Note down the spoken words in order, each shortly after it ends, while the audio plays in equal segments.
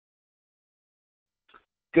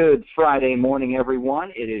Good Friday morning, everyone.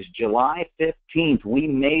 It is July 15th. We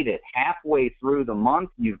made it halfway through the month.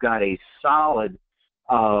 You've got a solid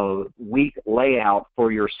week layout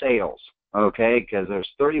for your sales, okay, because there's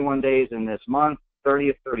 31 days in this month,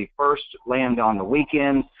 30th, 31st land on the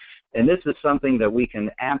weekend, and this is something that we can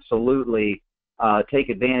absolutely take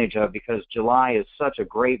advantage of because July is such a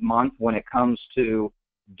great month when it comes to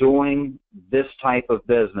doing this type of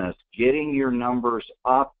business, getting your numbers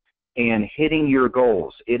up and hitting your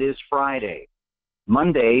goals. It is Friday.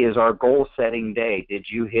 Monday is our goal-setting day. Did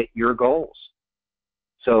you hit your goals?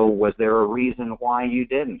 So was there a reason why you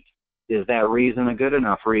didn't? Is that reason a good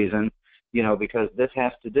enough reason? You know, because this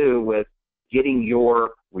has to do with getting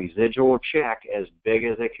your residual check as big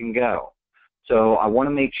as it can go. So I want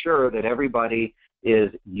to make sure that everybody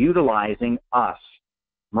is utilizing us,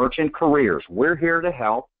 Merchant Careers. We're here to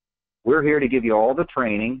help. We're here to give you all the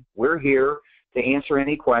training. We're here to answer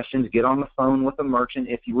any questions, get on the phone with a merchant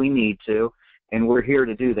if we need to, and we're here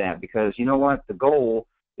to do that because you know what? The goal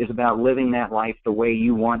is about living that life the way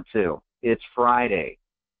you want to. It's Friday,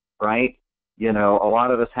 right? You know, a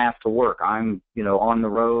lot of us have to work. I'm, you know, on the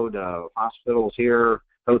road, hospitals here,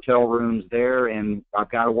 hotel rooms there, and I've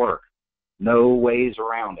got to work. No ways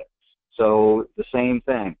around it. So the same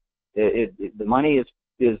thing. The money is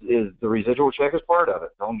the residual check is part of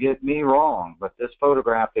it. Don't get me wrong, but this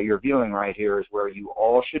photograph that you're viewing right here is where you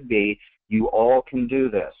all should be. You all can do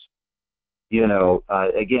this. You know,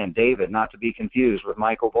 again, David, not to be confused with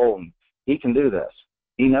Michael Bolton. He can do this.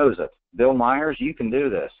 He knows it. Bill Myers, you can do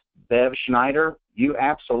this. Bev Scheider, you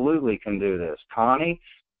absolutely can do this. Connie,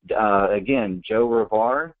 again, Joe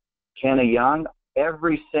Rivard, Kenna Young,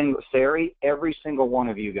 Sari, every single one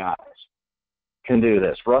of you guys can do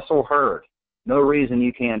this. Russell Hurd, no reason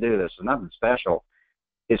you can't do this. It's nothing special.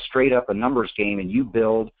 It's straight up a numbers game, and you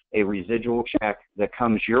build a residual check that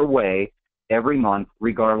comes your way every month,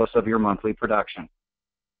 regardless of your monthly production.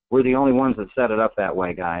 We're the only ones that set it up that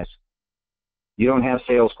way, guys. You don't have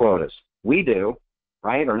sales quotas. We do,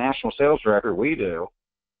 right? Our national sales director, we do.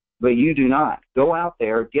 But you do not. Go out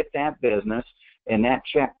there, get that business, and that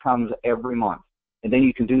check comes every month. And then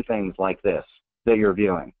you can do things like this that you're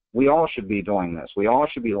viewing. We all should be doing this. We all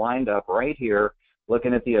should be lined up right here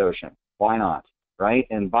looking at the ocean. Why not, right?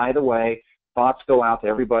 And by the way, thoughts go out to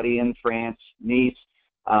everybody in France, Nice.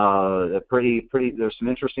 There's some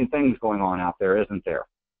interesting things going on out there, isn't there?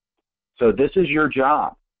 So this is your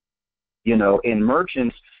job. You know, in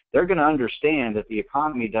merchants, they're going to understand that the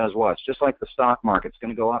economy does what? It's just like the stock market. It's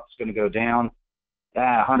going to go up. It's going to go down.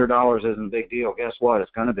 $100 isn't a big deal. Guess what?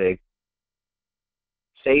 It's going to be.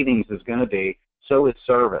 Savings is going to be. So is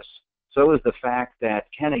service. So is the fact that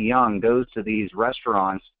Kenna Young goes to these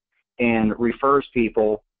restaurants and refers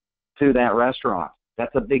people to that restaurant.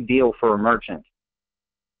 That's a big deal for a merchant.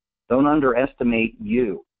 Don't underestimate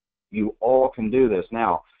you. You all can do this.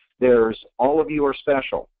 Now, all of you are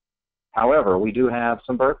special. However, we do have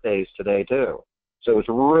some birthdays today, too. So it's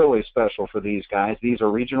really special for these guys. These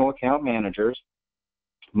are regional account managers.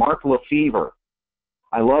 Mark Lefevre.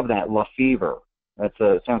 I love that, Lefevre. That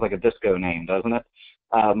sounds like a disco name, doesn't it?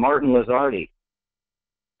 Martin Lizardi,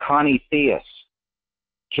 Connie Theus,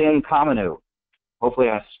 Ken Kamanu. Hopefully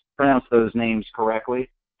I pronounced those names correctly.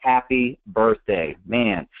 Happy birthday.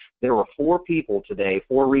 Man, there were 4 people today,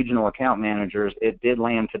 4 regional account managers. It did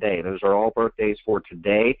land today. Those are all birthdays for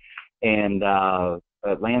today, and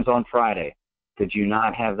it lands on Friday. Could you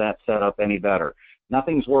not have that set up any better?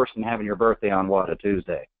 Nothing's worse than having your birthday on, what, a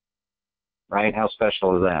Tuesday, right? How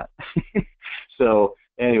special is that? So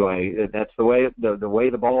anyway, that's the way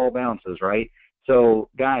the ball bounces, right? So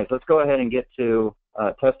guys, let's go ahead and get to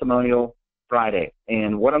Testimonial Friday.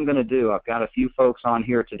 And what I'm going to do, I've got a few folks on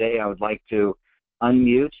here today I would like to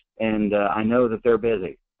unmute, and I know that they're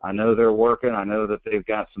busy. I know they're working. I know that they've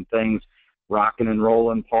got some things rocking and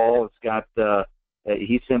rolling. Paul,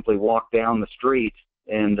 he simply walked down the street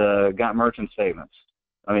and got merchant statements.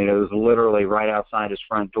 I mean, it was literally right outside his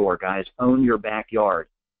front door. Guys, own your backyard.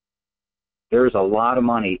 There's a lot of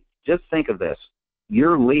money. Just think of this.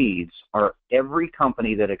 Your leads are every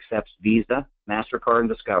company that accepts Visa, MasterCard, and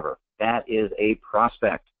Discover. That is a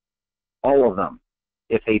prospect. All of them.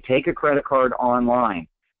 If they take a credit card online,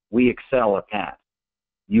 we excel at that.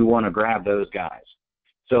 You want to grab those guys.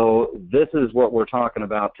 So this is what we're talking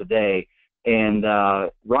about today. And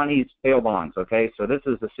Ronnie's bail bonds, okay? So this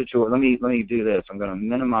is the situation. Let me do this. I'm going to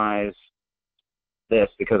minimize this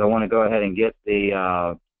because I want to go ahead and get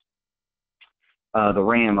the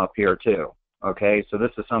RAM up here too. Okay, so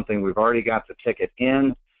this is something we've already got the ticket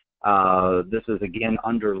in. This is again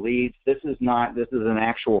under leads. This is an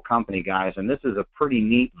actual company, guys, and this is a pretty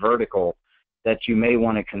neat vertical that you may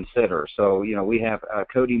want to consider. So, you know, we have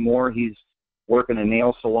Cody Moore. He's working a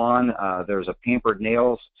nail salon. There's a Pampered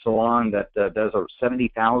Nails salon that does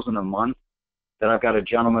 $70,000 a month that I've got a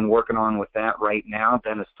gentleman working on with that right now,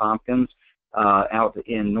 Dennis Tompkins, out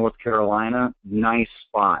in North Carolina. Nice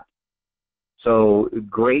spot. So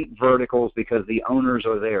great verticals because the owners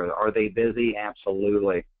are there. Are they busy?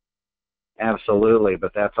 Absolutely. Absolutely,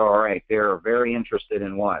 but that's all right. They're very interested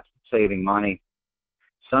in what? Saving money.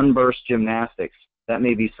 Sunburst Gymnastics. That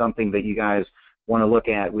may be something that you guys want to look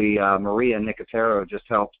at. Maria Nicotero just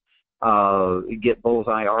helped get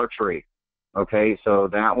Bullseye Archery. Okay, so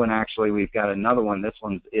that one actually, we've got another one. This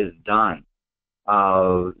one is done.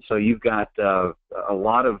 So you've got a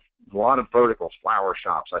lot of verticals, flower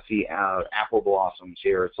shops. I see Apple Blossoms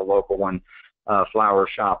here. It's a local one, flower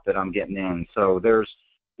shop that I'm getting in. So there's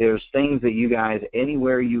things that you guys,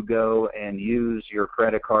 anywhere you go and use your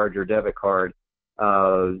credit card, your debit card,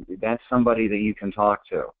 that's somebody that you can talk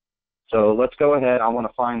to. So let's go ahead. I want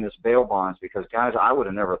to find this bail bonds because, guys, I would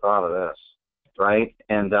have never thought of this, right?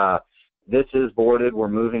 And this is boarded. We're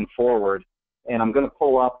moving forward. And I'm going to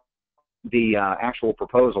pull up the actual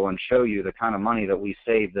proposal and show you the kind of money that we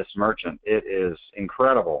saved this merchant. It is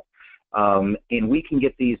incredible. And we can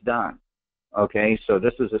get these done. Okay, so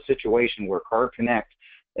this is a situation where Card Connect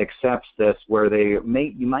accepts this, where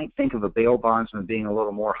you might think of a bail bondsman being a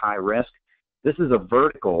little more high risk. This is a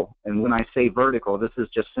vertical, and when I say vertical, this is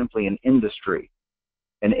just simply an industry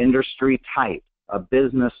type, a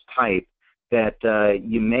business type that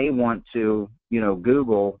you may want to,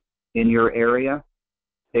 Google in your area,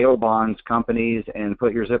 bail bonds companies, and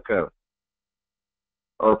put your zip code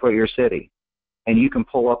or put your city, and you can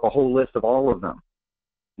pull up a whole list of all of them.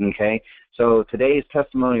 Okay, so today's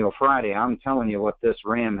Testimonial Friday, I'm telling you what this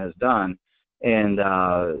RAM has done, and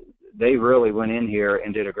they really went in here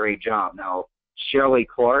and did a great job. Now, Shelly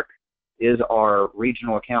Clark is our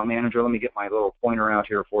regional account manager. Let me get my little pointer out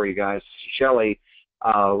here for you guys. Shelly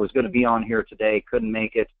was going to be on here today, couldn't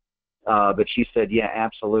make it, but she said, yeah,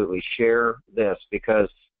 absolutely, share this, because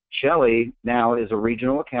Shelly now is a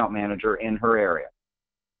regional account manager in her area.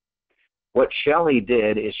 What Shelly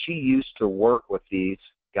did is she used to work with these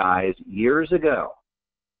guys years ago,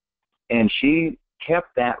 and she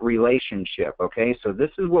kept that relationship, okay? So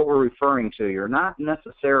this is what we're referring to. You're not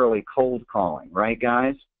necessarily cold calling, right,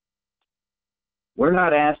 guys? We're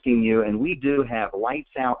not asking you, and we do have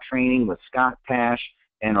lights out training with Scott Pash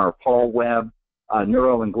and our Paul Webb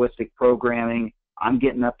neuro-linguistic programming. I'm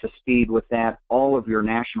getting up to speed with that. All of your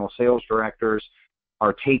national sales directors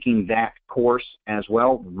are taking that course as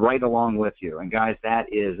well, right along with you. And guys, that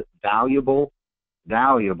is valuable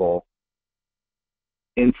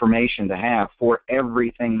information to have for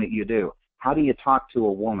everything that you do. How do you talk to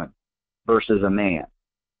a woman versus a man?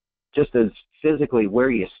 Just as physically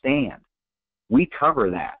where you stand. We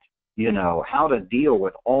cover that, how to deal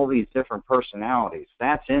with all these different personalities.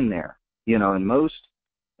 That's in there, and most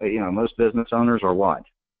business owners are what?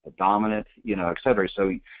 Dominant, et cetera.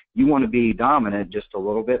 So you want to be dominant just a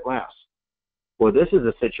little bit less. Well, this is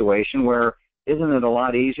a situation where, isn't it a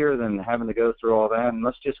lot easier than having to go through all that? And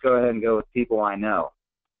let's just go ahead and go with people I know.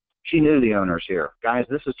 She knew the owners here. Guys,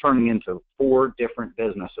 this is turning into 4 different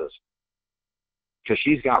businesses because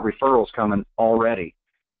she's got referrals coming already.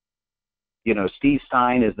 Steve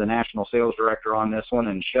Stein is the national sales director on this one,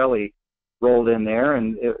 and Shelly rolled in there,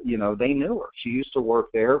 and, they knew her. She used to work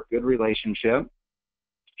there, good relationship.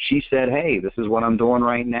 She said, hey, this is what I'm doing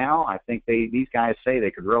right now. I think these guys say they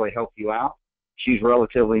could really help you out. She's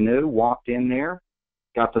relatively new, walked in there,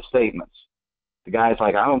 got the statements. The guy's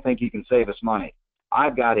like, I don't think you can save us money.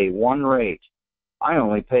 I've got a 1 rate. I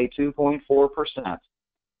only pay 2.4%.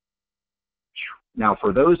 Now,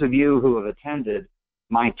 for those of you who have attended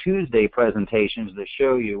my Tuesday presentations that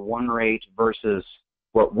show you 1 rate versus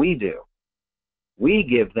what we do, we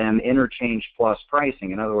give them interchange plus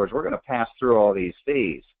pricing. In other words, we're going to pass through all these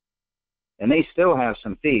fees. And they still have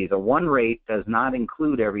some fees. A 1 rate does not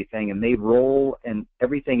include everything, and they roll and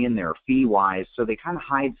everything in there fee-wise, so they kind of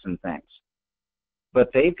hide some things. But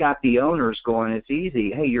they've got the owners going, it's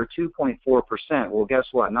easy. Hey, you're 2.4%. Well, guess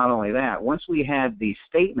what? Not only that, once we had these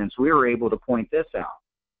statements, we were able to point this out.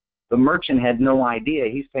 The merchant had no idea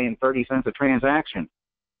he's paying 30 cents a transaction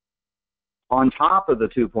on top of the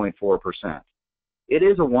 2.4%. It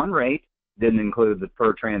is a 1 rate, didn't include the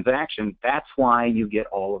per transaction. That's why you get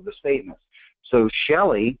all of the statements. So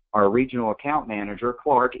Shelly, our regional account manager,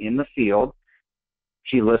 Clark, in the field,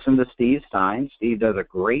 she listened to Steve Stein. Steve does a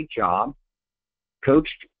great job,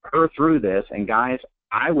 coached her through this. And guys,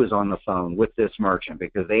 I was on the phone with this merchant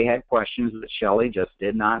because they had questions that Shelly just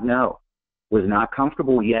did not know, was not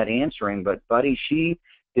comfortable yet answering. But buddy, she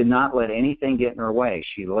did not let anything get in her way.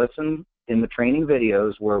 She listened in the training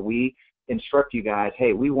videos where we instruct you guys,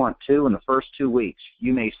 hey, we want 2 in the first 2 weeks.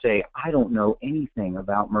 You may say, I don't know anything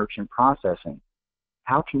about merchant processing.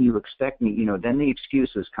 How can you expect me? Then the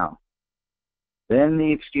excuses come. Then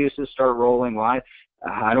the excuses start rolling. Well,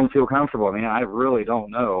 I don't feel comfortable. I really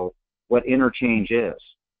don't know what interchange is.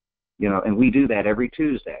 And we do that every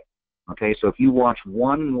Tuesday. Okay, so if you watch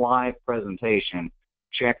one live presentation,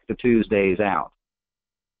 check the Tuesdays out.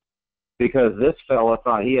 Because this fella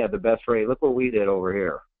thought he had the best rate. Look what we did over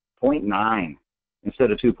here, 0.9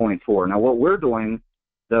 instead of 2.4. Now what we're doing,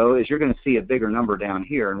 though, is you're going to see a bigger number down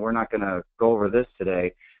here, and we're not going to go over this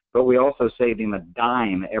today, but we also saved him a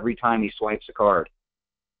dime every time he swipes a card.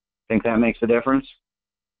 Think that makes a difference?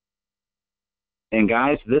 And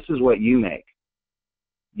guys, this is what you make.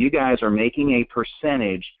 You guys are making a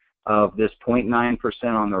percentage of this 0.9%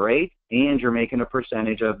 on the rate, and you're making a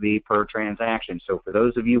percentage of the per transaction. So for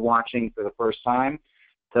those of you watching for the first time,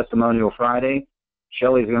 Testimonial Friday,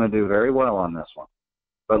 Shelly's going to do very well on this one.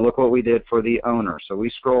 But look what we did for the owner. So we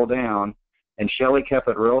scroll down, and Shelly kept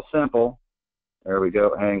it real simple. There we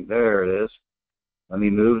go. There it is. Let me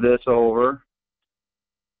move this over.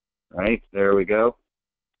 Right, there we go.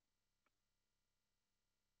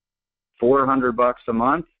 $400 a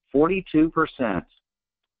month, 42%.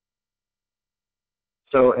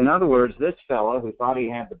 So in other words, this fella who thought he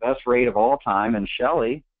had the best rate of all time, and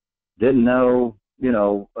Shelly didn't know,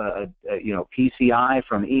 PCI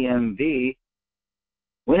from EMV,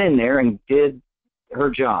 went in there and did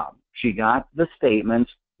her job. She got the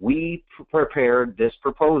statements. We prepared this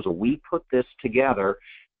proposal. We put this together,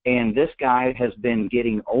 and this guy has been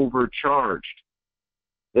getting overcharged.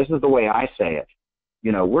 This is the way I say it.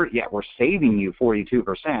 We're saving you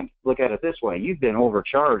 42%. Look at it this way. You've been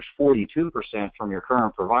overcharged 42% from your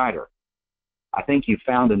current provider. I think you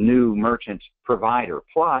found a new merchant provider.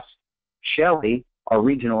 Plus, Shelly, our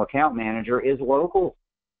regional account manager, is local.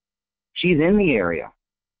 She's in the area.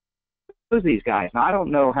 Who's these guys? Now, I don't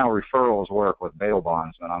know how referrals work with bail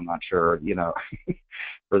bondsmen. I'm not sure,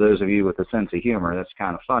 For those of you with a sense of humor, that's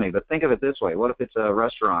kind of funny. But think of it this way. What if it's a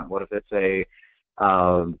restaurant? What if it's a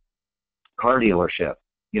car dealership?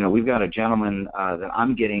 We've got a gentleman that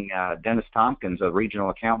I'm getting, Dennis Tompkins, a regional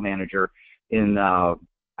account manager in,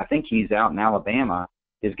 I think he's out in Alabama,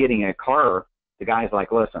 is getting a car. The guy's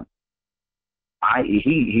like, listen,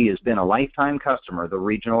 he has been a lifetime customer. The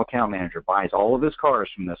regional account manager buys all of his cars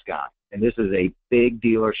from this guy. And this is a big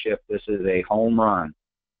dealership. This is a home run.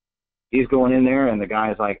 He's going in there, and the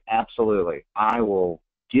guy's like, absolutely. I will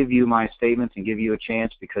give you my statements and give you a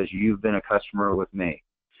chance because you've been a customer with me.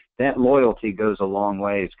 That loyalty goes a long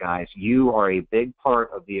ways, guys. You are a big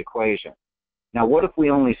part of the equation. Now, what if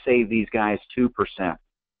we only save these guys 2%?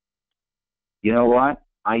 You know what?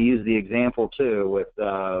 I use the example, too, with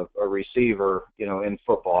a receiver, in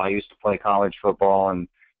football. I used to play college football, and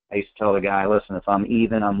I used to tell the guy, listen, if I'm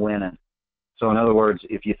even, I'm winning. So, in other words,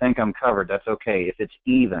 if you think I'm covered, that's okay. If it's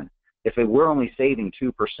even, we're only saving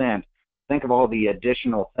 2%, think of all the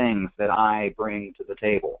additional things that I bring to the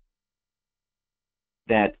table,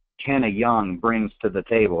 that Kenna Young brings to the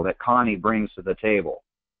table, that Connie brings to the table,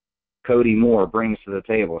 Cody Moore brings to the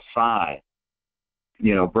table, Cy,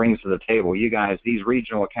 brings to the table. You guys, these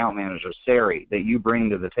regional account managers, Sari, that you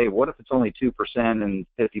bring to the table. What if it's only 2% and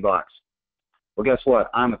 $50? Well, guess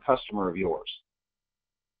what? I'm a customer of yours.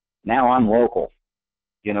 Now I'm local.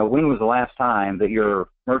 When was the last time that your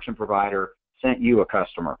merchant provider sent you a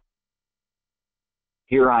customer?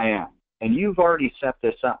 Here I am. And you've already set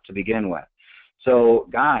this up to begin with. So,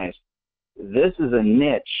 guys, this is a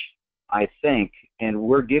niche, I think, and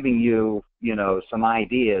we're giving you, some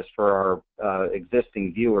ideas for our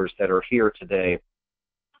existing viewers that are here today.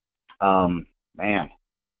 Man,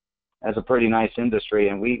 that's a pretty nice industry,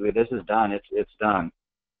 and this is done. It's done.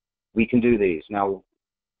 We can do these. Now,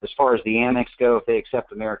 as far as the Amex go, if they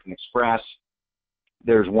accept American Express,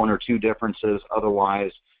 there's 1 or 2 differences.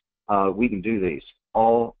 Otherwise, we can do these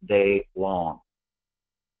all day long.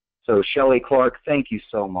 So, Shelly Clark, thank you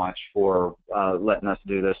so much for letting us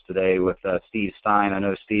do this today with Steve Stein. I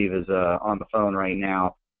know Steve is on the phone right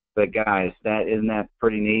now. But, guys, isn't that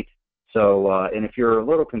pretty neat? So, and if you're a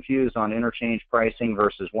little confused on interchange pricing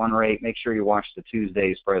versus one rate, make sure you watch the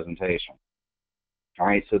Tuesday's presentation. All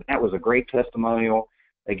right, so that was a great testimonial.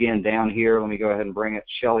 Again, down here, let me go ahead and bring it.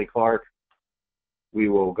 Shelly Clark. We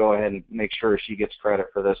will go ahead and make sure she gets credit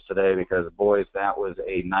for this today because, boys, that was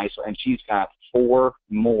a nice one. And she's got 4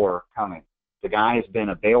 more coming. The guy's been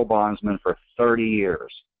a bail bondsman for 30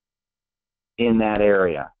 years in that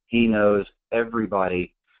area. He knows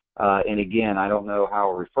everybody. And, again, I don't know how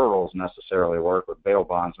referrals necessarily work with bail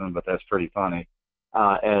bondsmen, but that's pretty funny.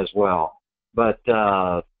 as well. But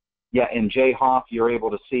yeah, and Jay Hoff, you're able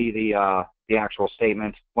to see the actual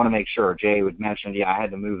statement. Want to make sure Jay would mention. Yeah, I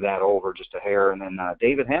had to move that over just a hair. And then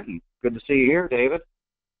David Hinton, good to see you here, David.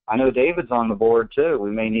 I know David's on the board too.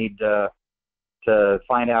 We may need to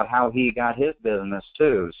find out how he got his business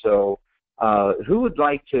too. So who would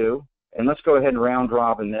like to? And let's go ahead and round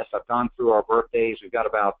robin this. I've gone through our birthdays. We've got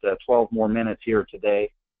about 12 more minutes here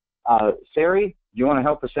today. Sari, you want to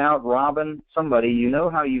help us out? Robin, somebody, you know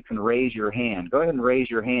how you can raise your hand. Go ahead and raise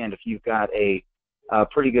your hand if you've got a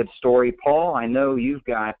pretty good story. Paul, I know you've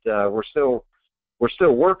got, we're still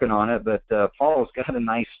working on it, but Paul's got a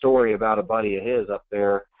nice story about a buddy of his up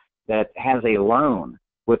there that has a loan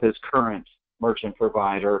with his current merchant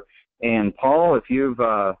provider. And Paul, if you've,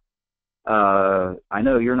 I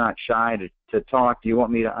know you're not shy to talk. Do you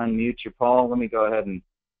want me to unmute you, Paul? Let me go ahead and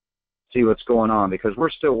see what's going on, because we're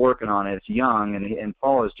still working on it. It's young, and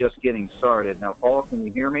Paul is just getting started. Now, Paul, can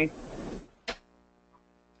you hear me?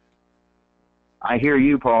 I hear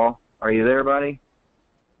you, Paul. Are you there, buddy?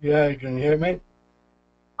 Yeah, you can hear me?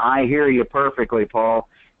 I hear you perfectly, Paul.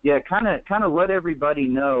 Yeah, kind of let everybody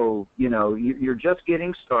know, you know, you're just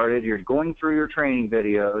getting started. You're going through your training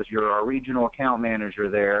videos. You're our regional account manager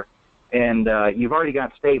there, and you've already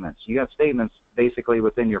got statements. You got statements basically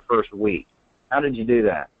within your first week. How did you do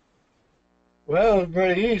that? Well, it's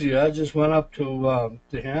very easy. I just went up to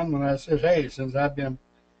him and I said, hey, since I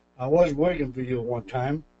was working for you one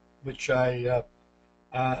time, which I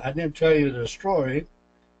didn't tell you the story.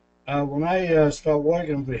 When I started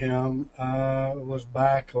working for him, it was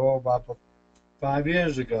back about 5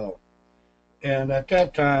 years ago. And at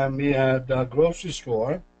that time, he had a grocery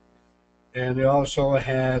store, and he also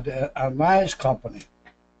had a nice company.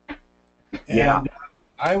 Yeah. And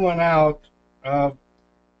I went out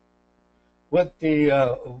with the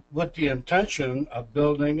intention of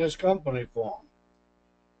building his company for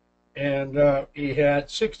him. And he had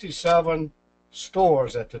 67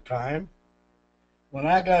 stores at the time. When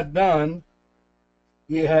I got done,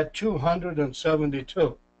 he had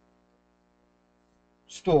 272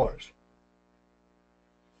 stores.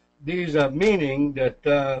 These are meaning that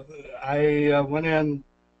I went in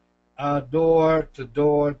door to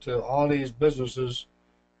door to all these businesses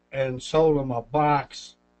and sold them a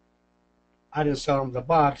box. I didn't sell them the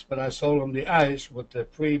box, but I sold them the ice with the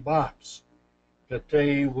free box that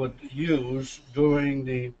they would use during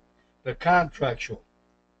the contractual.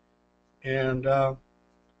 And,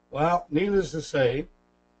 well, needless to say,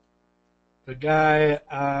 the guy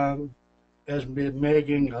has been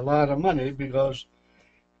making a lot of money because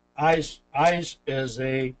ice is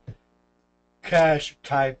a cash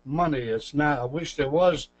type money. It's not. I wish there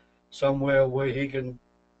was somewhere where he can,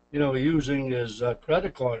 you know, using his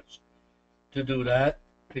credit cards to do that,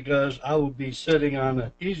 because I would be sitting on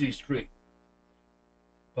an easy street.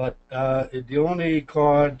 But the only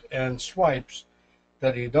card and swipes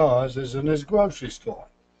that he does is in his grocery store.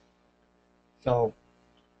 So,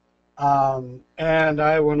 and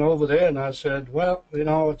I went over there and I said, well, you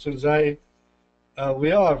know, since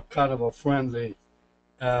we are kind of a friendly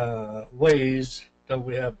ways that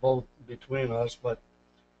we have both between us, but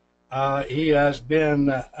he has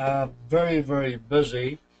been very, very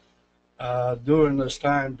busy during this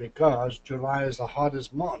time, because July is the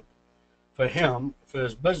hottest month for him, for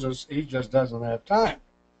his business. He just doesn't have time.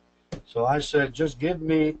 So I said, just give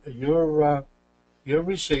me your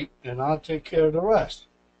receipt and I'll take care of the rest.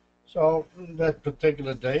 So that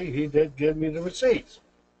particular day, he did give me the receipts.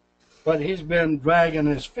 But he's been dragging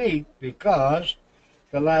his feet because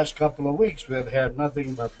the last couple of weeks we've had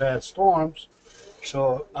nothing but bad storms.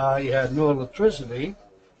 So he had no electricity,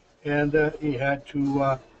 and he had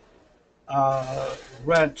to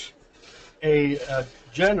rent a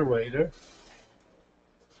generator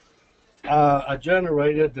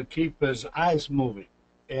to keep his ice moving.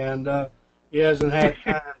 And he hasn't had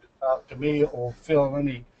time to talk to me or fill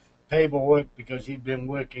any paperwork because he's been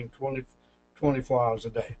working 24 hours a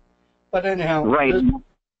day. But anyhow, right.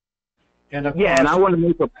 And and I want to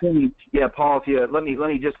make a point. Yeah, Paul, if you let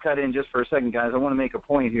me just cut in just for a second, guys. I want to make a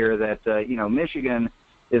point here that you know, Michigan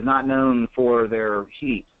is not known for their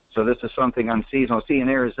heat, so this is something unseasonal. See, in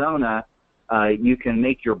Arizona, you can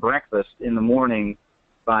make your breakfast in the morning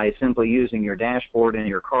by simply using your dashboard in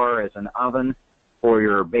your car as an oven for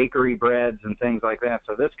your bakery breads and things like that.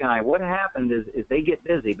 So this guy, what happened is they get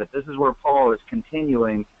busy, but this is where Paul is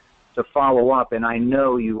continuing to follow up, and I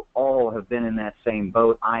know you all have been in that same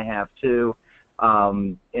boat. I have too,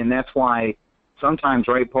 and that's why sometimes,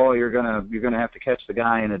 right, Paul, you're gonna have to catch the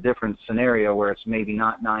guy in a different scenario where it's maybe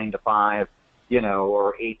not 9 to 5, you know,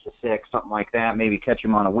 or 8 to 6, something like that. Maybe catch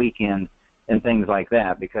him on a weekend and things like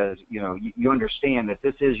that, because you understand that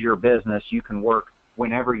this is your business. You can work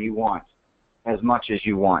whenever you want, as much as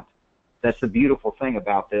you want. That's the beautiful thing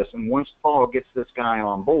about this. And once Paul gets this guy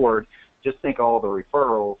on board, just think all the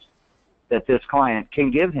referrals that this client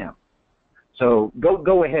can give him. So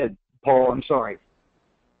go ahead, Paul. I'm sorry.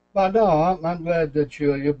 Well, no, I'm glad that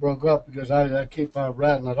you broke up, because I keep on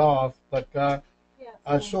rattling it off. But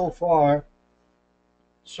so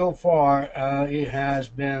far, he has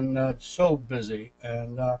been so busy,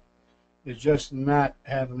 and he's just not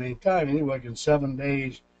having any time. He's working 7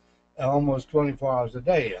 days, almost 24 hours a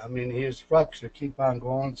day. I mean, his trucks will keep on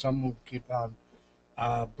going. Some will keep on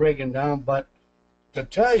breaking down. But to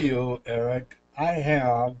tell you, Eric, I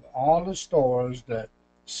have all the stores that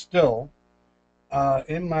still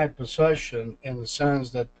in my possession, in the sense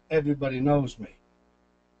that everybody knows me.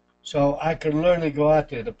 So I can literally go out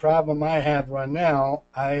there. The problem I have right now,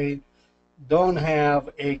 I don't have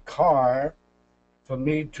a car for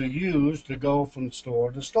me to use to go from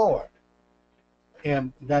store to store.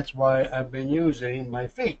 And that's why I've been using my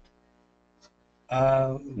feet.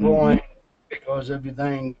 Going, because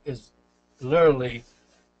everything is literally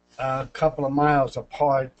a couple of miles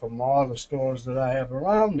apart from all the stores that I have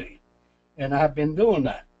around me. And I've been doing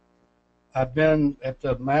that. I've been, if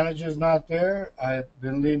the manager's not there, I've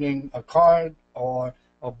been leaving a card or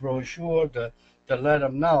a brochure to let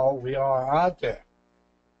them know we are out there.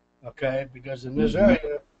 Okay? Because in this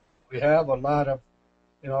area, we have a lot of,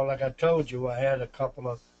 like I told you, I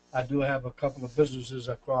do have a couple of businesses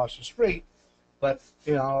across the street. But,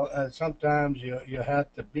 sometimes you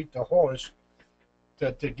have to beat the horse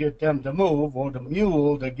to get them to move, or the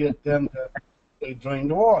mule to get them to drink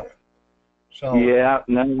the water. So yeah,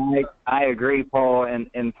 no, I agree, Paul.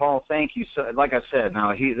 And Paul, thank you. So, like I said,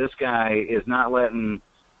 now this guy is not letting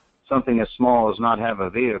something as small as not have a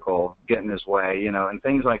vehicle get in his way, and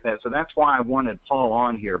things like that. So that's why I wanted Paul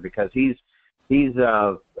on here, because he's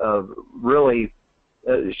really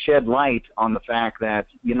shed light on the fact that,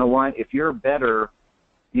 what, if you're better,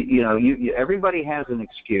 everybody has an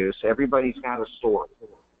excuse. Everybody's got a story,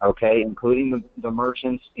 okay, including the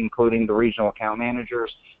merchants, including the regional account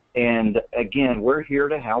managers. And again, we're here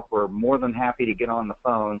to help. We're more than happy to get on the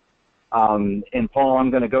phone. And Paul, I'm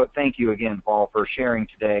going to go. Thank you again, Paul, for sharing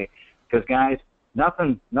today. Because guys,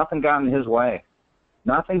 nothing got in his way.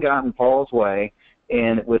 Nothing got in Paul's way.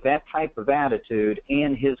 And with that type of attitude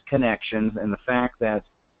and his connections, and the fact that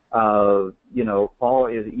Paul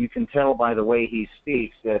is, you can tell by the way he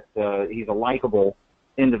speaks that he's a likable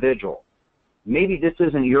individual. Maybe this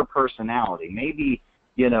isn't your personality. Maybe.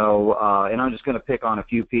 And I'm just going to pick on a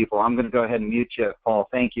few people. I'm going to go ahead and mute you, Paul.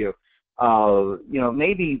 Thank you.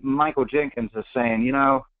 Maybe Michael Jenkins is saying,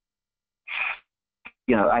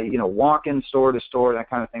 walking store to store, that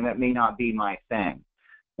kind of thing, that may not be my thing.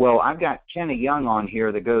 Well, I've got Kenny Young on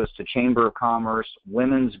here that goes to Chamber of Commerce,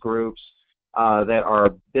 women's groups that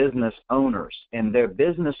are business owners. And their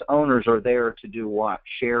business owners are there to do what?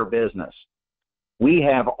 Share business. We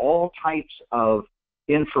have all types of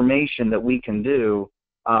information that we can do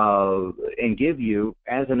and give you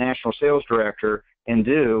as a national sales director and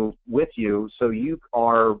do with you, so you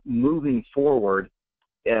are moving forward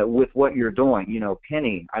with what you're doing.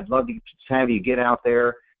 Penny, I'd love to have you get out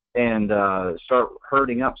there and start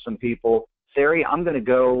herding up some people. Sari, I'm going to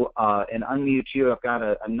go and unmute you. I've got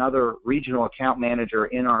another regional account manager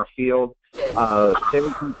in our field. Sari,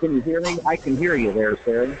 can you hear me? I can hear you there,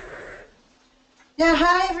 Sari. Yeah,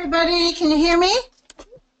 hi everybody. Can you hear me?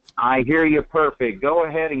 I hear you perfect. Go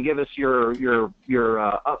ahead and give us your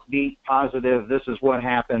upbeat, positive, this is what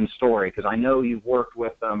happened story, because I know you've worked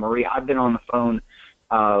with Marie. I've been on the phone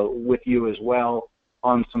with you as well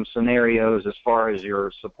on some scenarios as far as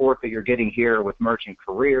your support that you're getting here with Merchant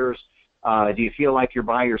Careers. Do you feel like you're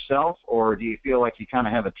by yourself, or do you feel like you kind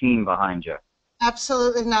of have a team behind you?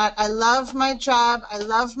 Absolutely not. I love my job. I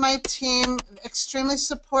love my team. Extremely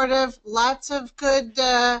supportive. Lots of good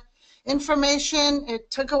information. It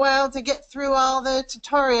took a while to get through all the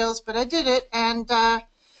tutorials, but I did it. And,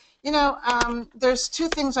 there's two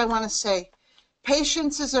things I want to say.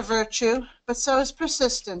 Patience is a virtue, but so is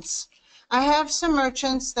persistence. I have some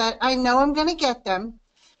merchants that I know I'm going to get them,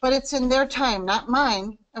 but it's in their time, not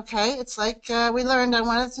mine. Okay? It's like we learned on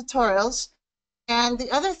one of the tutorials. And the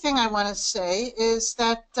other thing I want to say is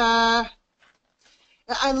that I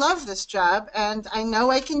love this job, and I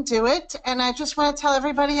know I can do it, and I just want to tell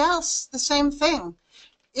everybody else the same thing.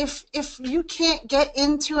 If you can't get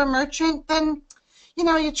into a merchant, then,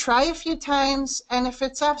 you try a few times, and if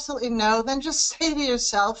it's absolutely no, then just say to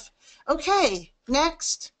yourself, okay,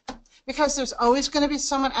 next, because there's always going to be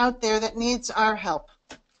someone out there that needs our help.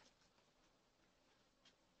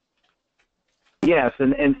 Yes,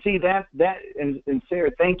 and see and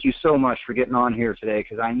Sarah, thank you so much for getting on here today,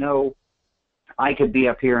 because I know I could be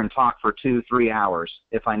up here and talk for 2-3 hours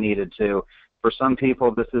if I needed to. For some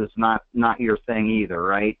people, this is not your thing either,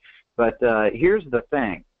 right? But here's the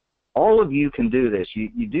thing. All of you can do this.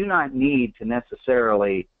 You do not need to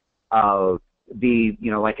necessarily be,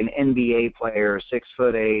 like an NBA player,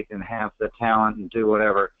 6'8", and have the talent and do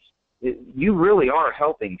whatever. You really are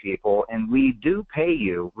helping people, and we do pay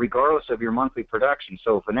you regardless of your monthly production.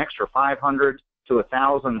 So if an extra 500 to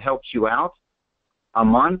 1,000 helps you out a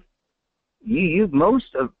month,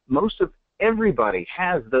 most of everybody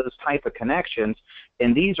has those type of connections,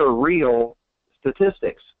 and these are real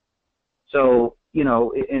statistics. So,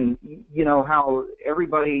 and how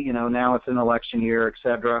everybody, now it's an election year, et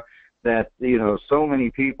cetera, that, so many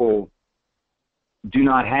people do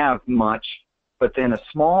not have much, but then a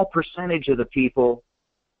small percentage of the people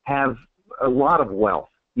have a lot of wealth.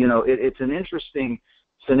 It's an interesting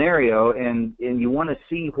scenario, and you want to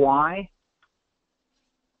see why.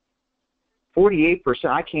 48%,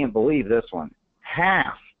 I can't believe this one.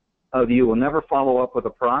 Half of you will never follow up with a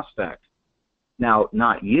prospect. Now,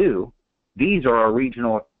 not you. These are our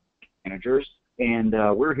regional managers, and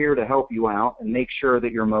we're here to help you out and make sure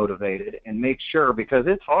that you're motivated, and make sure, because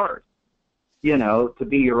it's hard, to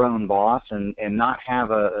be your own boss and not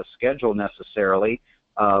have a schedule necessarily.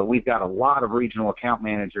 We've got a lot of regional account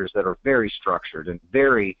managers that are very structured and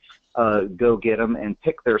very go get them and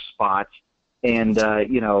pick their spots. And,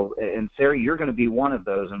 and Sari, you're going to be one of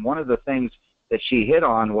those. And one of the things that she hit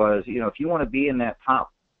on was, if you want to be in that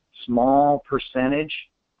top small percentage,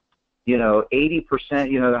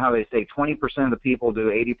 80%, how they say 20% of the people do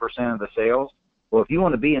 80% of the sales. Well, if you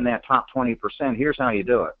want to be in that top 20%, here's how you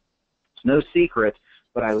do it. It's no secret,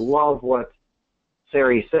 but I love what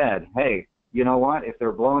Sari said. Hey, you know what? If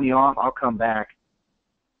they're blowing you off, I'll come back.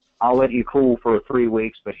 I'll let you cool for 3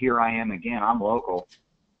 weeks, but here I am again. I'm local.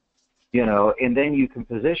 And then you can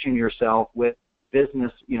position yourself with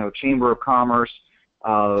business, Chamber of Commerce,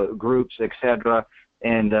 groups, etc.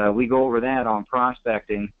 And we go over that on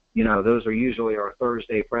prospecting. Those are usually our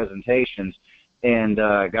Thursday presentations. And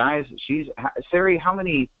guys, Sari, how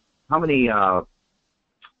many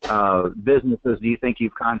businesses do you think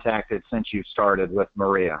you've contacted since you've started with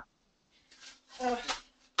Maria?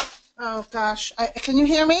 Oh gosh, can you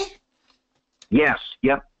hear me? Yes.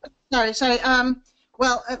 Yep. Sorry.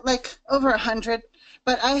 Well, like over 100,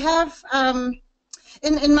 but I have,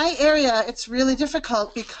 in my area, it's really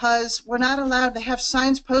difficult because we're not allowed to have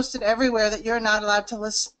signs posted everywhere that you're not allowed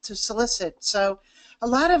to solicit. So a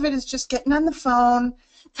lot of it is just getting on the phone,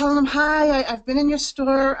 telling them, hi, I've been in your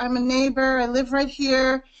store, I'm a neighbor, I live right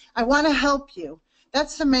here, I want to help you.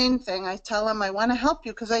 That's the main thing. I tell them I want to help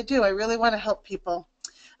you because I do. I really want to help people.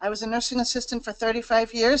 I was a nursing assistant for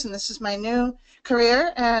 35 years, and this is my new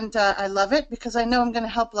career, and I love it because I know I'm going to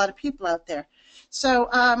help a lot of people out there. So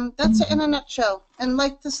that's it in a nutshell. And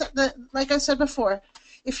like I said before,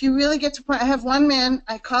 if you really get to point, I have one man,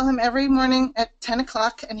 I call him every morning at 10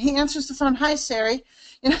 o'clock, and he answers the phone, hi, Sari.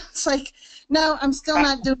 It's like, no, I'm still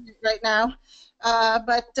not doing it right now. So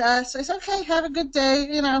I said, okay, have a good day.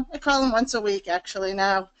 I call him once a week, actually,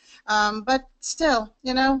 now. But still,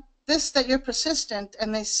 that you're persistent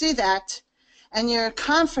and they see that and you're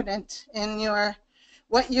confident in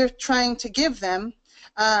what you're trying to give them,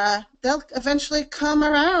 they'll eventually come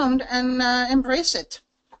around and embrace it.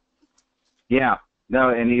 Yeah,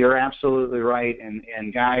 no, and you're absolutely right.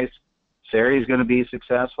 And guys, Sari's going to be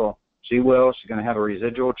successful. She will. She's going to have a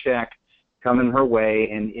residual check coming her way.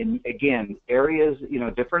 And again, areas,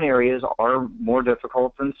 different areas are more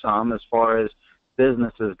difficult than some as far as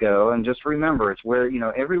businesses go, and just remember, it's where,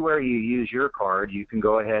 everywhere you use your card, you can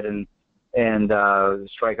go ahead and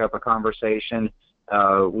strike up a conversation.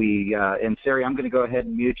 And Sari, I'm going to go ahead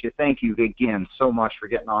and mute you. Thank you again so much for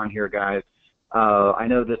getting on here, guys. I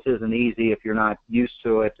know this isn't easy if you're not used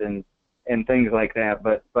to it and things like that,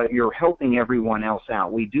 but you're helping everyone else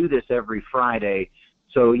out. We do this every Friday,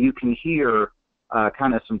 so you can hear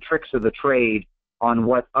kind of some tricks of the trade on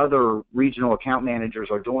what other regional account managers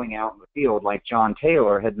are doing out in the field. Like John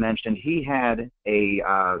Taylor had mentioned, he had a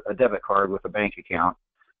debit card with a bank account.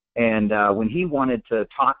 And when he wanted to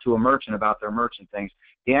talk to a merchant about their merchant things,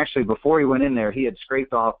 he actually, before he went in there, he had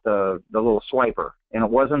scraped off the little swiper, and it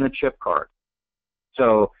wasn't a chip card.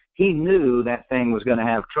 So he knew that thing was going to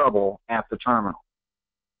have trouble at the terminal.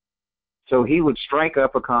 So he would strike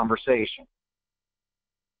up a conversation.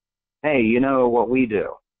 Hey, you know what we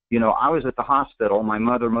do? I was at the hospital. My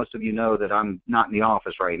mother, most of you know that I'm not in the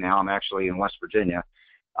office right now. I'm actually in West Virginia.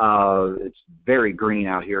 It's very green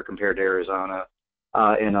out here compared to Arizona,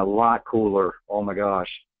 and a lot cooler. Oh, my gosh.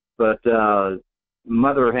 But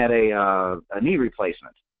mother had a knee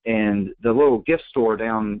replacement, and the little gift store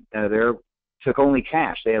down there took only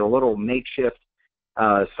cash. They had a little makeshift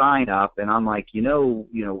sign up, and I'm like,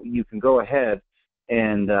 you can go ahead,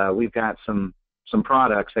 and we've got some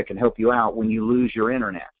products that can help you out when you lose your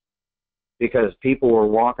internet, because people were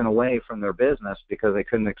walking away from their business because they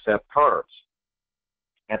couldn't accept cards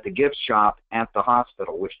at the gift shop at the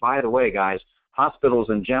hospital, which, by the way, guys, hospitals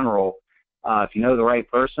in general, if you know the right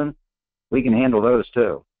person, we can handle those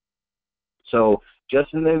too. So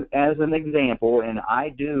just as an example, and I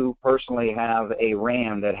do personally have a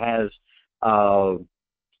RAM that has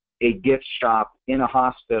a gift shop in a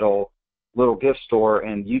hospital, little gift store,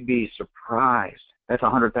 and you'd be surprised. That's a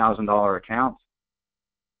 $100,000 account.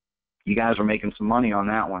 You guys are making some money on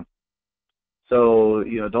that one. So,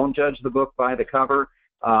 don't judge the book by the cover,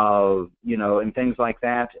 and things like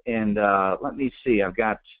that. And let me see, I've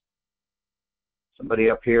got somebody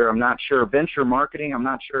up here. I'm not sure. Venture Marketing, I'm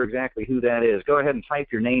not sure exactly who that is. Go ahead and type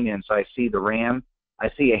your name in so I see the RAM. I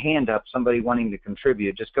see a hand up, somebody wanting to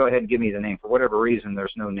contribute. Just go ahead and give me the name. For whatever reason,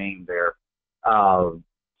 there's no name there.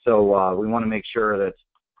 So we want to make sure that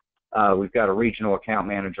we've got a regional account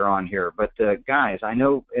manager on here. But guys, I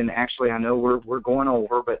know, and actually I know we're going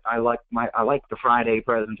over, but I like the Friday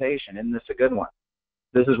presentation. Isn't this a good one?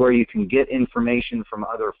 This is where you can get information from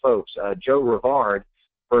other folks. Joe Rivard,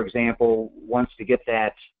 for example, wants to get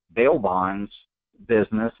that bail bonds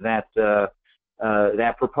business, that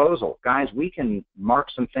proposal. Guys, we can mark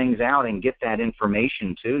some things out and get that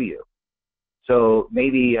information to you. So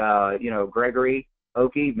maybe, Gregory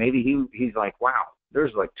Oakey, maybe he's like, wow,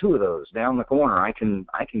 there's like 2 of those down the corner. I can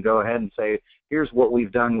go ahead and say, here's what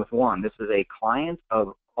we've done with one. This is a client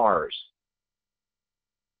of ours.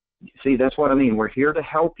 See, that's what I mean. We're here to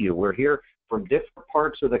help you. We're here from different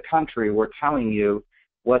parts of the country. We're telling you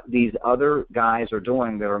what these other guys are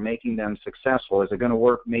doing that are making them successful. Is it going to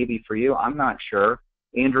work maybe for you? I'm not sure.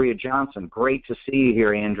 Andrea Johnson, great to see you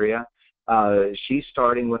here, Andrea. She's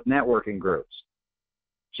starting with networking groups.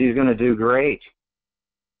 She's going to do great.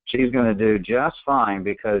 She's going to do just fine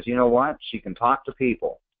because you know what? She can talk to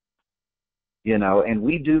people. And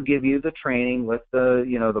we do give you the training with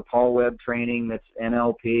the Paul Webb training, that's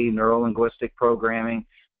NLP, neuro-linguistic programming.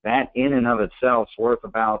 That in and of itself is worth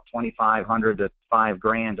about $2,500 to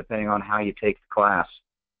 $5,000, depending on how you take the class.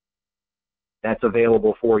 That's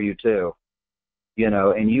available for you too.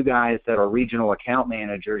 And you guys that are regional account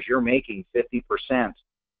managers, you're making 50%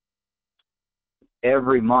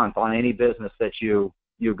 every month on any business that you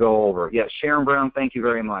go over. Yeah, Sharon Brown, thank you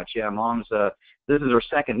very much. Yeah, Mom's, this is her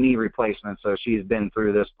second knee replacement, so she's been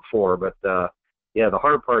through this before. But, yeah, the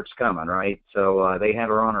hard part's coming, right? So they had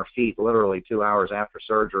her on her feet literally 2 hours after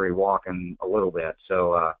surgery walking a little bit,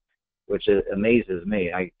 so which amazes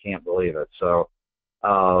me. I can't believe it. So,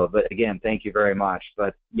 but, again, thank you very much.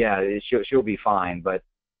 But, yeah, she'll be fine. But,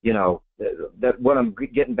 that what I'm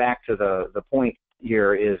getting back to the point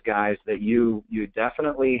here is, guys, that you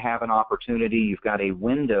definitely have an opportunity. You've got a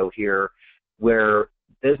window here where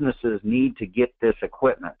businesses need to get this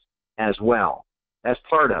equipment as well. That's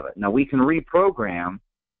part of it. Now, we can reprogram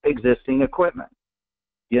existing equipment,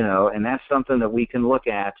 and that's something that we can look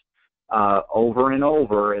at over and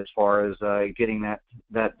over as far as getting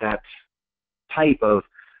that type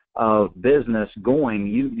of business going.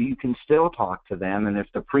 You can still talk to them, and if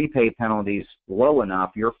the prepay penalty's low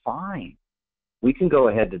enough, you're fine. We can go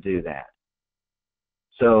ahead to do that.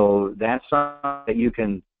 So that's something that you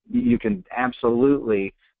can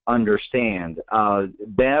absolutely understand.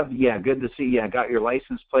 Bev, yeah, good to see you. I got your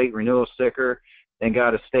license plate renewal sticker and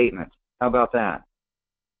got a statement. How about that?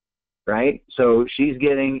 Right? So she's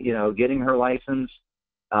getting her license.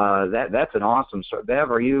 That's an awesome story. Bev,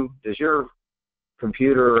 does your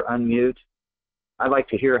computer unmute? I'd like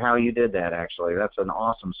to hear how you did that, actually. That's an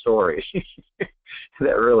awesome story.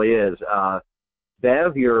 That really is.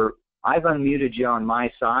 Bev, I've unmuted you on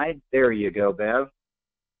my side. There you go, Bev.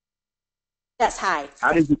 Yes, hi.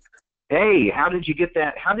 How did you get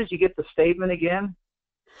that? How did you get the statement again?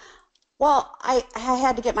 Well, I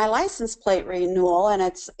had to get my license plate renewal, and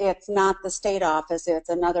it's not the state office. It's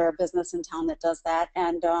another business in town that does that,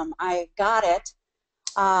 and I got it.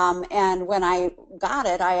 And when I got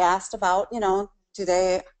it, I asked about, do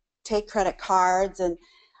they take credit cards, and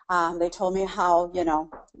they told me how,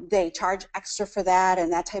 they charge extra for that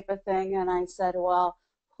and that type of thing. And I said, well,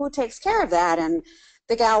 who takes care of that? And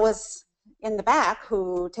the gal was in the back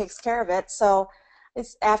who takes care of it. So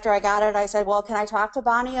after I got it, I said, well, can I talk to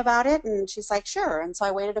Bonnie about it? And she's like, sure. And so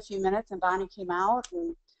I waited a few minutes, and Bonnie came out,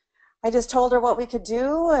 and I just told her what we could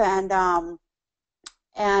do and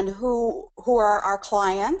who are our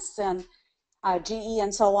clients. And GE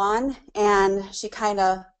and so on. And she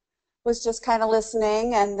was just kind of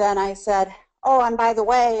listening. And then I said, oh, and by the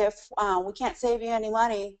way, if we can't save you any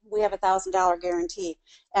money, we have a $1,000 guarantee.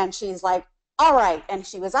 And she's like, all right. And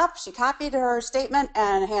she was up, she copied her statement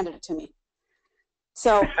and handed it to me.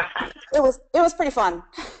 So it was pretty fun.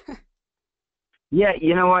 Yeah,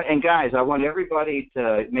 you know what? And guys, I want everybody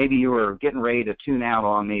to, maybe you were getting ready to tune out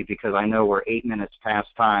on me because I know we're 8 minutes past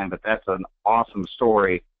time, but that's an awesome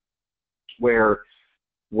story where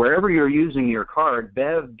wherever you're using your card,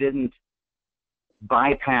 Bev didn't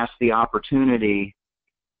bypass the opportunity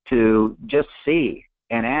to just see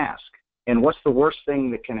and ask. And what's the worst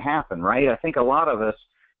thing that can happen, right? I think a lot of us,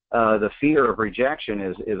 the fear of rejection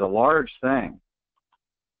is a large thing.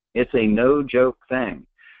 It's a no-joke thing.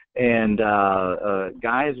 And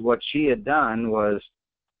guys, what she had done was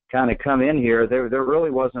kind of come in here. There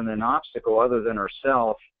really wasn't an obstacle other than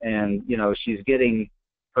herself. And, you know, she's getting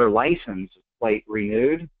her license plate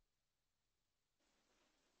renewed.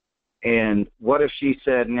 And what if she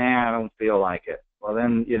said, nah, I don't feel like it? Well,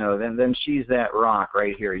 then, you know, then she's that rock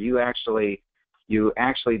right here. You actually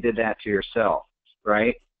did that to yourself,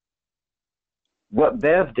 right? What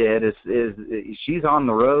Bev did is she's on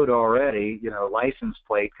the road already, you know, license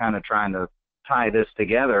plate, kind of trying to tie this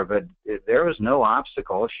together, but there was no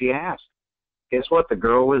obstacle. She asked. Guess what? The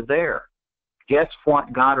girl was there. Guess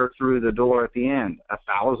what got her through the door at the end? A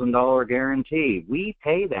 $1,000 guarantee. We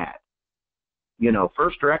pay that. You know,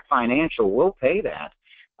 First Direct Financial will pay that.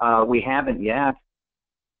 We haven't yet.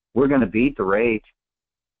 We're going to beat the rate.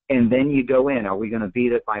 And then you go in. Are we going to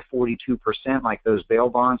beat it by 42% like those bail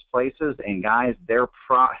bonds places? And guys, they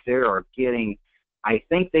are getting, I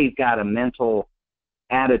think they've got a mental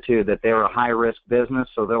attitude that they're a high-risk business,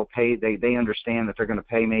 so they'll pay. They understand that they're going to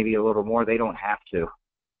pay maybe a little more. They don't have to.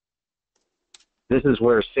 This is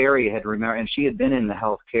where Sari had remembered, and she had been in the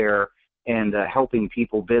healthcare and helping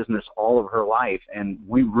people business all of her life, and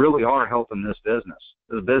we really are helping this business.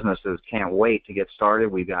 The businesses can't wait to get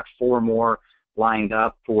started. We've got 4 more lined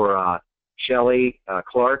up for Shelly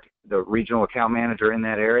Clark, the regional account manager in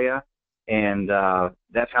that area, and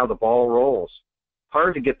that's how the ball rolls.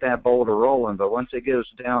 Hard to get that boulder rolling, but once it goes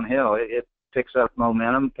downhill, it picks up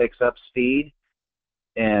momentum, picks up speed,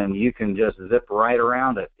 and you can just zip right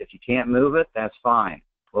around it. If you can't move it, that's fine.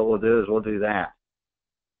 What we'll do is we'll do that.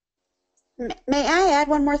 May I add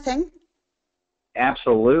one more thing?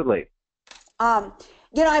 Absolutely.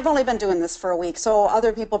 You know, I've only been doing this for a week, so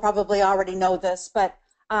other people probably already know this, but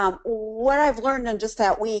what I've learned in just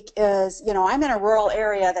that week is, you know, I'm in a rural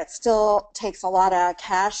area that still takes a lot of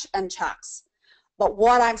cash and checks. But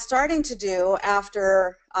what I'm starting to do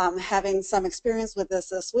after having some experience with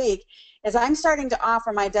this week is I'm starting to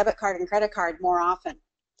offer my debit card and credit card more often,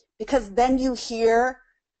 because then you hear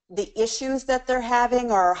the issues that they're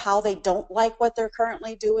having or how they don't like what they're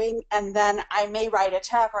currently doing, and then I may write a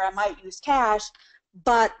check or I might use cash,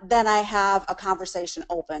 but then I have a conversation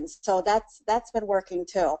open. So that's been working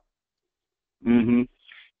too. Mm-hmm.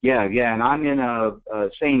 Yeah, and I'm in a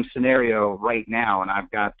same scenario right now, and I've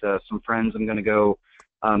got some friends I'm going to go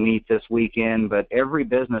meet this weekend. But every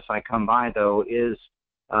business I come by, though, is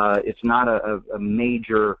it's not a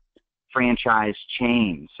major franchise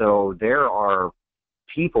chain. So there are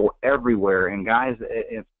people everywhere, and guys,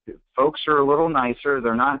 if folks are a little nicer,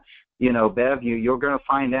 they're not. You know, Bev, you're going to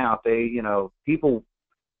find out people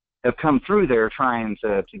have come through there trying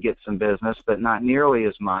to get some business, but not nearly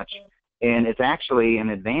as much. And it's actually an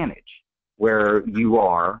advantage where you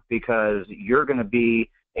are, because you're going to be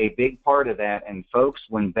a big part of that. And folks,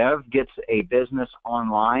 when Bev gets a business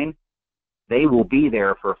online, they will be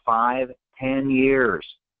there for 5-10 years.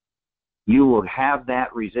 You will have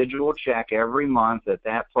that residual check every month at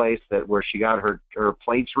that place where she got her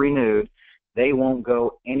plates renewed. They won't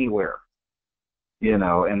go anywhere, you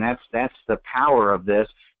know, and that's the power of this.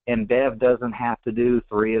 And Bev doesn't have to do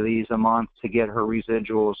 3 of these a month to get her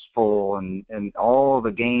residuals full, and all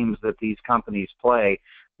the games that these companies play.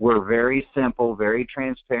 We're very simple, very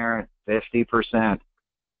transparent. 50%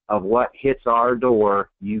 of what hits our door,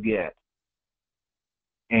 you get.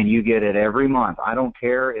 And you get it every month. I don't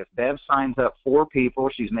care if Bev signs up 4 people,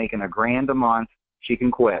 she's making $1,000 a month, she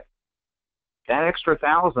can quit. That extra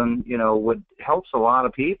 1,000, you know, helps a lot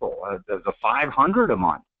of people. The 500 a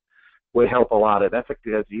month would help a lot of.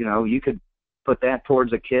 You know, you could put that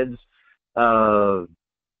towards a kid's,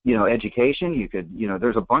 you know, education. You could, you know,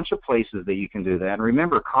 there's a bunch of places that you can do that. And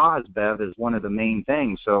remember, cause, Bev, is one of the main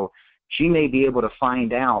things. So she may be able to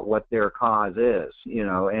find out what their cause is, you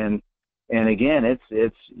know, and again,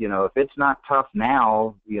 it's you know, if it's not tough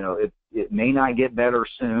now, you know, it may not get better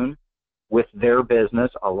soon with their business.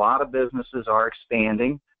 A lot of businesses are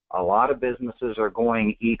expanding. A lot of businesses are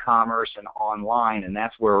going e-commerce and online, and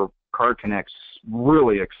that's where Card Connect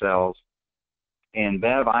really excels. And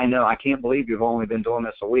Bev, I can't believe you've only been doing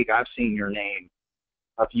this a week. I've seen your name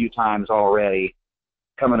a few times already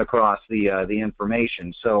coming across the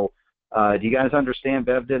information. So do you guys understand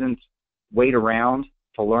Bev didn't wait around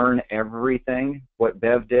to learn everything? What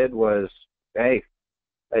Bev did was, hey,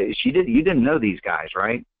 you didn't know these guys,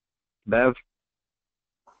 right, Bev?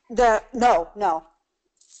 No.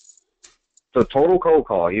 So total cold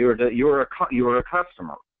call. You were a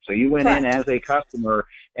customer. So you went Correct. in as a customer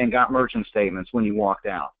and got merchant statements when you walked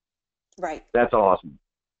out. Right. That's awesome.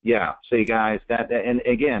 Yeah. So you guys, and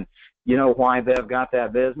again, you know why Bev got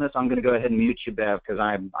that business? I'm going to go ahead and mute you, Bev, because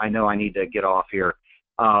I know I need to get off here.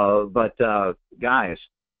 But guys,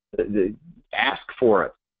 ask for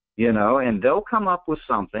it, and they'll come up with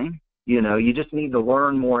something. You just need to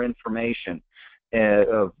learn more information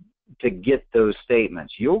to get those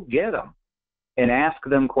statements. You'll get them. And ask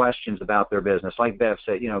them questions about their business. Like Bev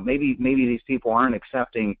said, maybe these people aren't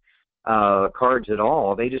accepting cards at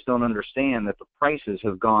all. They just don't understand that the prices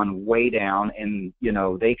have gone way down, and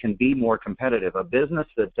they can be more competitive. A business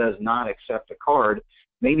that does not accept a card,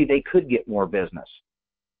 maybe they could get more business.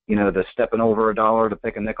 The stepping over a dollar to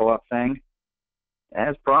pick a nickel up thing.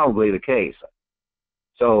 That's probably the case.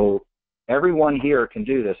 So everyone here can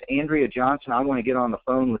do this. Andrea Johnson, I want to get on the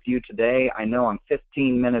phone with you today. I know I'm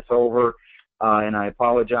 15 minutes over. And I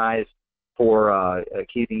apologize for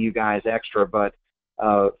keeping you guys extra. But,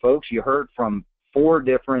 folks, you heard from 4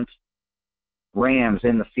 different Rams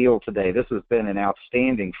in the field today. This has been an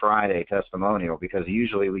outstanding Friday testimonial because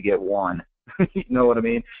usually we get one. You know what I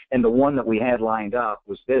mean? And the one that we had lined up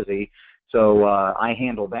was busy, so I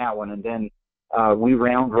handled that one. And then we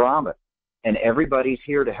round robin. And everybody's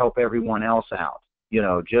here to help everyone else out,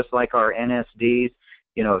 just like our NSDs.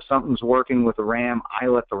 If something's working with the Ram, I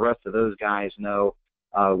let the rest of those guys know.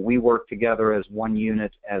 We work together as one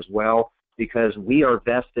unit as well because we are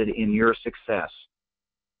vested in your success.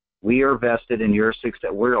 We are vested in your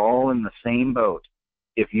success. We're all in the same boat.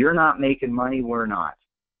 If you're not making money, we're not.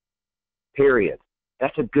 Period.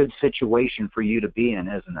 That's a good situation for you to be in,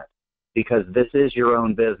 isn't it? Because this is your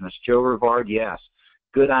own business. Joe Rivard, yes.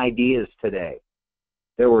 Good ideas today.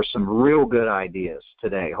 There were some real good ideas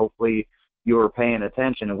today. Hopefully you were paying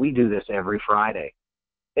attention, and we do this every Friday.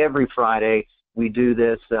 Every Friday, we do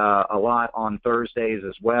this a lot on Thursdays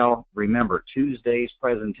as well. Remember, Tuesday's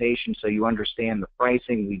presentation, so you understand the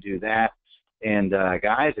pricing, we do that. And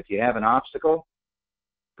guys, if you have an obstacle,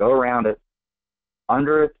 go around it,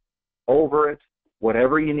 under it, over it,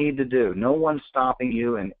 whatever you need to do. No one's stopping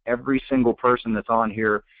you, and every single person that's on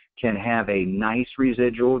here can have a nice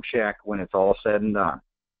residual check when it's all said and done.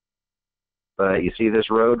 But you see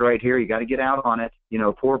this road right here, you got to get out on it.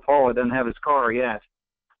 Poor Paul doesn't have his car yet.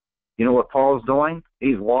 You know what Paul's doing?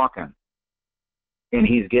 He's walking. And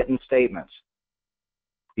he's getting statements.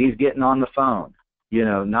 He's getting on the phone.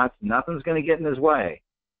 Nothing's going to get in his way.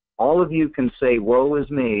 All of you can say, woe is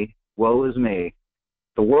me, woe is me.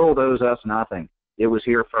 The world owes us nothing. It was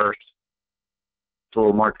here first. It's a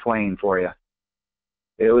little Mark Twain for you.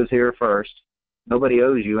 It was here first. Nobody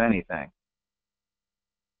owes you anything.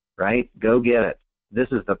 Right? Go get it. This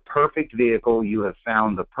is the perfect vehicle. You have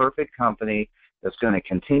found the perfect company that's going to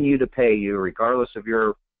continue to pay you regardless of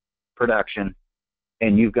your production,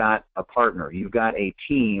 and you've got a partner. You've got a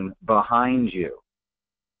team behind you.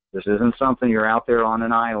 This isn't something you're out there on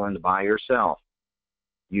an island by yourself.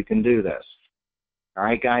 You can do this. All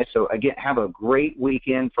right, guys? So, again, have a great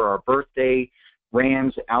weekend for our birthday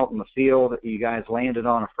Rams out in the field. You guys landed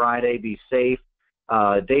on a Friday. Be safe.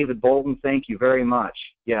 David Bolton, thank you very much.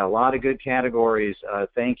 Yeah, a lot of good categories.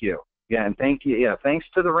 Thank you. Yeah, and thank you. Yeah, thanks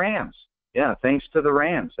to the Rams. Yeah, thanks to the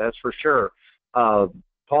Rams. That's for sure.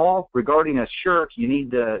 Paul, regarding a shirt, you need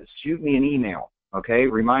to shoot me an email. Okay,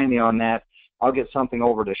 remind me on that. I'll get something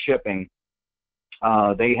over to shipping.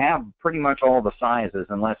 They have pretty much all the sizes,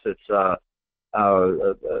 unless it's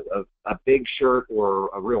a big shirt or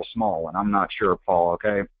a real small one. I'm not sure, Paul.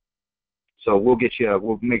 Okay. So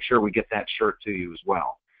we'll make sure we get that shirt to you as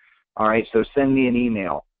well. All right, so send me an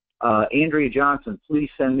email. Andrea Johnson, please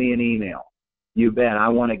send me an email. You bet. I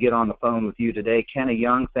want to get on the phone with you today. Kenna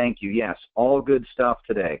Young, thank you. Yes, all good stuff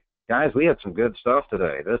today. Guys, we had some good stuff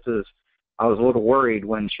today. I was a little worried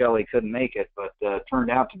when Shelly couldn't make it, but it turned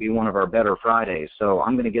out to be one of our better Fridays. So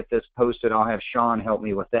I'm going to get this posted. I'll have Sean help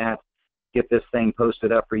me with that, get this thing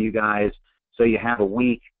posted up for you guys so you have a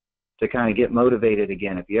week to kind of get motivated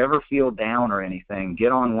again. If you ever feel down or anything,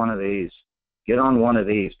 get on one of these. Get on one of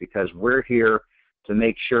these, because we're here to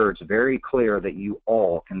make sure it's very clear that you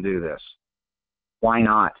all can do this. Why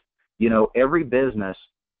not? Every business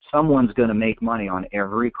someone's going to make money on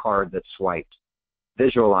every card that's swiped.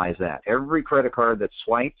 Visualize that. Every credit card that's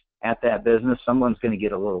swiped at that business, someone's going to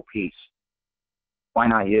get a little piece. Why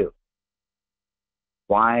not you?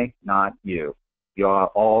 Why not you? You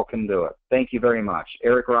all can do it. Thank you very much.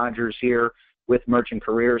 Eric Rogers here with Merchant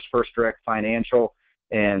Careers, First Direct Financial,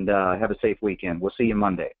 and have a safe weekend. We'll see you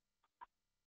Monday.